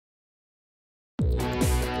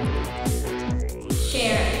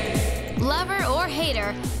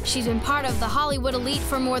later, she's been part of the Hollywood elite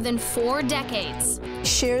for more than 4 decades.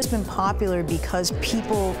 Cher's been popular because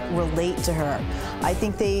people relate to her. I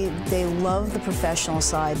think they love the professional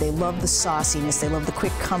side, they love the sauciness, they love the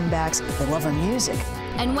quick comebacks, they love her music.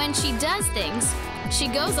 And when she does things, she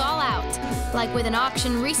goes all out, like with an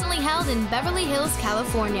auction recently held in Beverly Hills,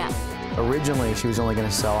 California. Originally, she was only going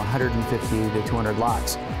to sell 150 to 200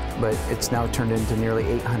 lots, but it's now turned into nearly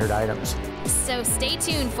 800 items. So stay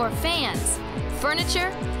tuned for fans,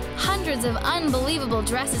 furniture, hundreds of unbelievable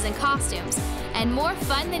dresses and costumes, and more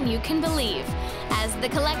fun than you can believe, as the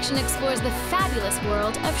collection explores the fabulous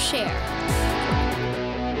world of Cher.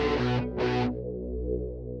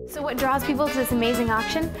 So what draws people to this amazing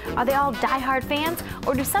auction? Are they all die-hard fans,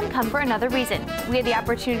 or do some come for another reason? We had the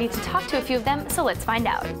opportunity to talk to a few of them, so let's find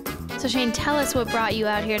out. So Shane, tell us what brought you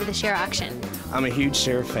out here to the Cher auction. I'm a huge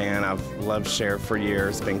Cher fan. I've loved Cher for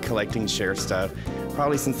years, been collecting Cher stuff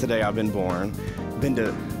probably since the day I've been born. Been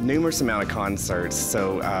to numerous amount of concerts,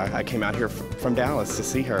 so I came out here from Dallas to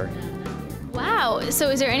see her. Wow, so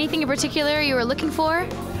is there anything in particular you were looking for?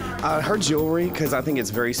 Her jewelry, because I think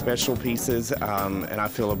it's very special pieces, and I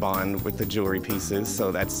feel a bond with the jewelry pieces,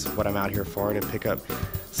 so that's what I'm out here for, to pick up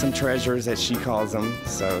some treasures, as she calls them.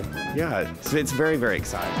 So yeah, it's very, very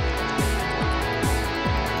exciting.